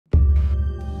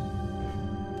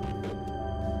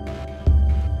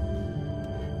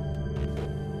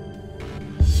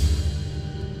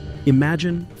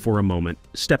Imagine, for a moment,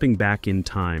 stepping back in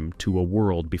time to a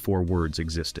world before words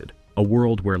existed. A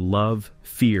world where love,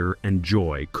 fear, and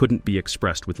joy couldn't be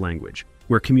expressed with language,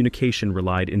 where communication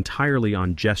relied entirely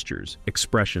on gestures,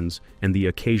 expressions, and the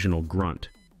occasional grunt.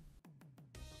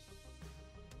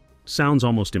 Sounds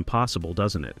almost impossible,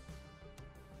 doesn't it?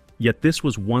 Yet this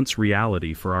was once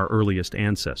reality for our earliest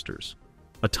ancestors.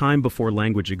 A time before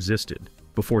language existed,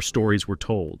 before stories were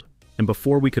told, and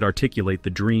before we could articulate the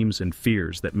dreams and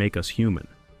fears that make us human.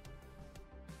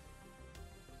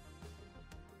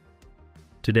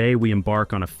 Today, we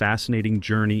embark on a fascinating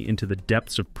journey into the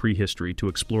depths of prehistory to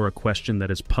explore a question that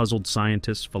has puzzled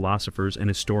scientists, philosophers, and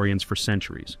historians for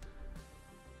centuries.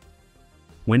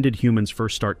 When did humans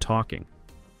first start talking?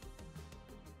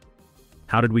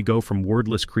 How did we go from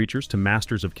wordless creatures to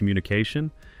masters of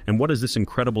communication? And what does this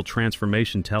incredible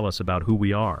transformation tell us about who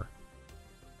we are?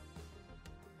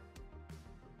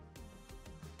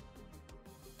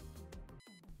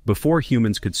 Before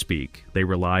humans could speak, they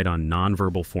relied on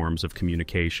nonverbal forms of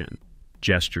communication.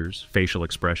 Gestures, facial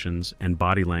expressions, and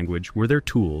body language were their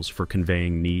tools for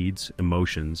conveying needs,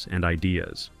 emotions, and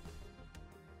ideas.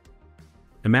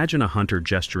 Imagine a hunter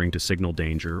gesturing to signal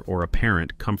danger or a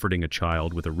parent comforting a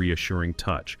child with a reassuring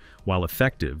touch. While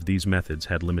effective, these methods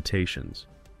had limitations.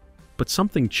 But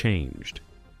something changed.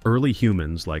 Early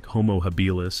humans like Homo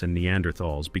habilis and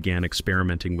Neanderthals began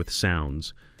experimenting with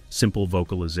sounds. Simple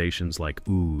vocalizations like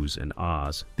oohs and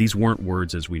ahs. These weren't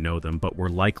words as we know them, but were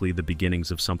likely the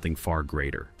beginnings of something far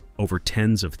greater. Over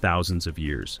tens of thousands of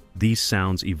years, these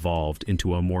sounds evolved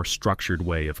into a more structured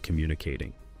way of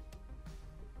communicating.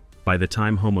 By the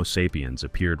time Homo sapiens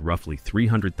appeared roughly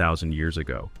 300,000 years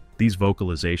ago, these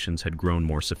vocalizations had grown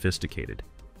more sophisticated.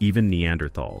 Even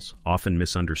Neanderthals, often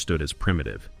misunderstood as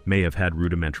primitive, may have had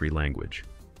rudimentary language.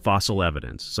 Fossil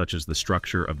evidence, such as the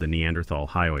structure of the Neanderthal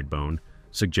hyoid bone,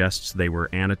 suggests they were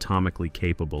anatomically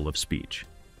capable of speech.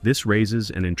 This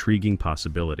raises an intriguing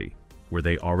possibility. Were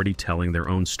they already telling their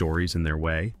own stories in their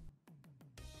way?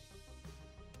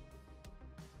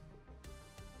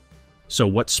 So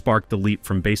what sparked the leap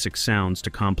from basic sounds to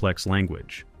complex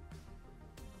language?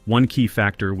 One key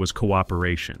factor was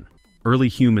cooperation. Early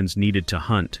humans needed to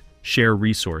hunt, share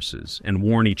resources, and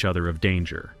warn each other of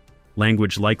danger.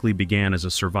 Language likely began as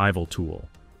a survival tool,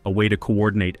 a way to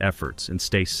coordinate efforts and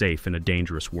stay safe in a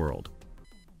dangerous world.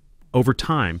 Over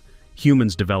time,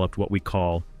 humans developed what we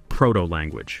call Protol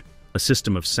Language, a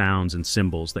system of sounds and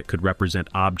symbols that could represent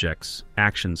objects,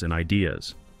 actions, and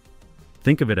ideas.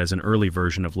 Think of it as an early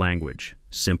version of language,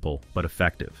 simple but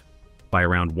effective. By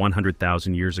around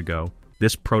 100,000 years ago,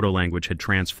 this proto-language had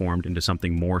transformed into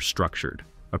something more structured,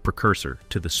 a precursor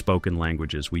to the spoken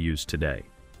languages we use today.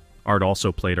 Art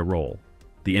also played a role.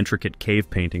 The intricate cave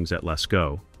paintings at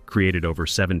Lascaux, created over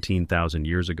 17,000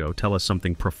 years ago, tell us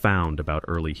something profound about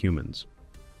early humans.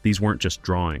 These weren't just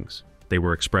drawings, they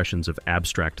were expressions of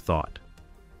abstract thought.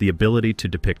 The ability to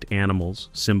depict animals,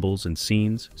 symbols, and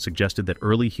scenes suggested that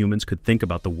early humans could think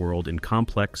about the world in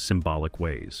complex, symbolic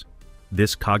ways.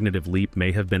 This cognitive leap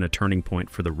may have been a turning point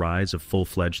for the rise of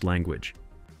full-fledged language.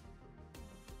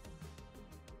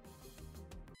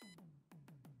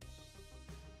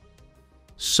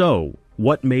 So,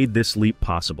 what made this leap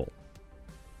possible?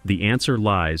 The answer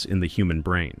lies in the human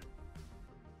brain.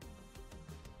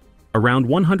 Around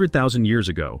 100,000 years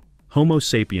ago, Homo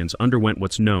sapiens underwent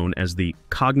what's known as the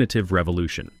cognitive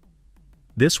revolution.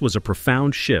 This was a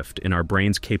profound shift in our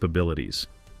brain's capabilities,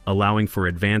 allowing for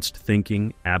advanced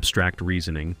thinking, abstract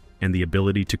reasoning, and the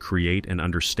ability to create and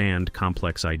understand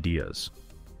complex ideas.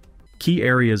 Key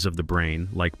areas of the brain,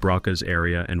 like Broca's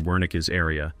area and Wernicke's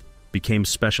area, became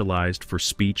specialized for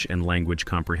speech and language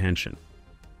comprehension.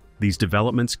 These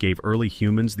developments gave early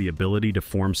humans the ability to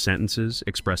form sentences,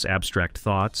 express abstract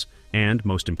thoughts, and,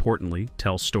 most importantly,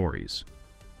 tell stories.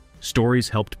 Stories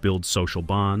helped build social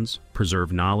bonds,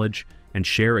 preserve knowledge, and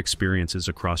share experiences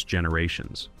across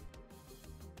generations.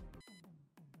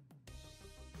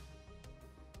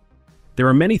 There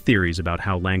are many theories about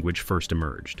how language first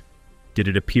emerged. Did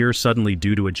it appear suddenly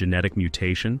due to a genetic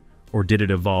mutation, or did it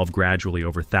evolve gradually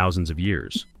over thousands of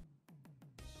years?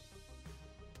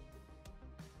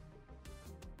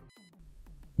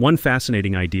 One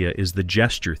fascinating idea is the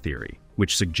gesture theory,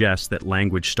 which suggests that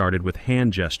language started with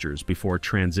hand gestures before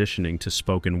transitioning to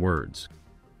spoken words.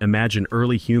 Imagine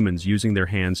early humans using their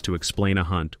hands to explain a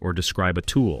hunt or describe a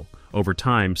tool. Over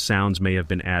time, sounds may have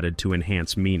been added to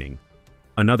enhance meaning.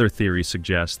 Another theory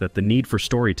suggests that the need for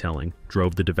storytelling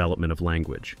drove the development of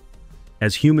language.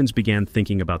 As humans began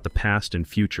thinking about the past and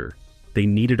future, they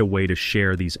needed a way to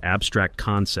share these abstract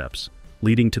concepts,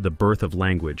 leading to the birth of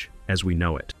language as we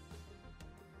know it.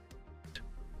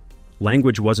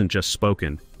 Language wasn't just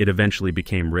spoken, it eventually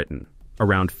became written.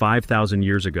 Around 5,000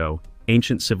 years ago,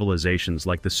 ancient civilizations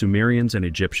like the Sumerians and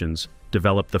Egyptians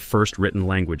developed the first written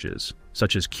languages,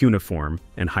 such as cuneiform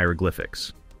and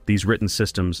hieroglyphics. These written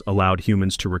systems allowed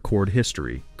humans to record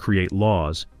history, create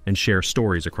laws, and share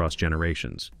stories across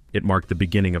generations. It marked the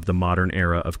beginning of the modern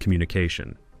era of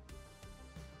communication.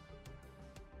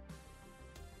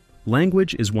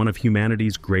 Language is one of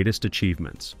humanity's greatest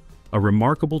achievements, a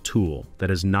remarkable tool that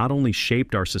has not only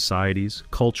shaped our societies,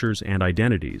 cultures, and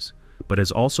identities, but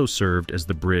has also served as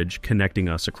the bridge connecting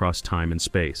us across time and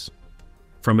space.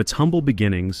 From its humble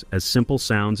beginnings as simple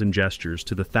sounds and gestures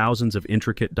to the thousands of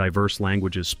intricate, diverse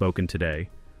languages spoken today,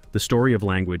 the story of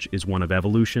language is one of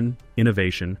evolution,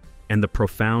 innovation, and the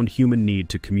profound human need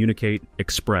to communicate,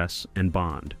 express, and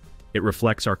bond. It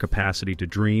reflects our capacity to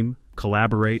dream,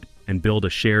 collaborate, and build a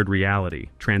shared reality,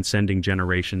 transcending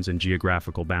generations and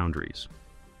geographical boundaries.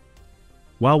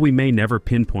 While we may never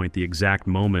pinpoint the exact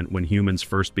moment when humans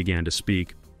first began to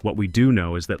speak, what we do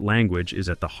know is that language is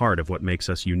at the heart of what makes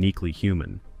us uniquely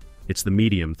human. It's the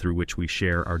medium through which we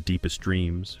share our deepest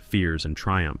dreams, fears, and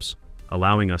triumphs,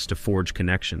 allowing us to forge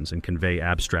connections and convey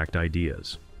abstract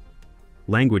ideas.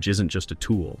 Language isn't just a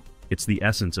tool, it's the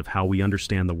essence of how we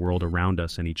understand the world around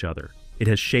us and each other. It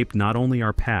has shaped not only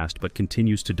our past but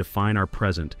continues to define our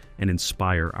present and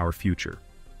inspire our future.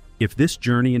 If this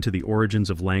journey into the origins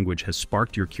of language has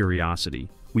sparked your curiosity,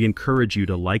 we encourage you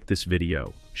to like this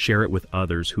video, share it with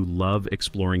others who love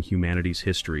exploring humanity's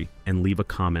history, and leave a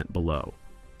comment below.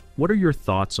 What are your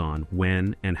thoughts on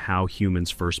when and how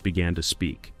humans first began to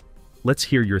speak? Let's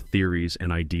hear your theories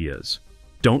and ideas.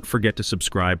 Don't forget to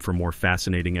subscribe for more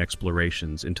fascinating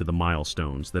explorations into the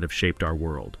milestones that have shaped our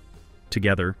world.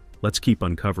 Together, let's keep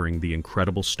uncovering the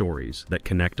incredible stories that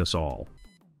connect us all.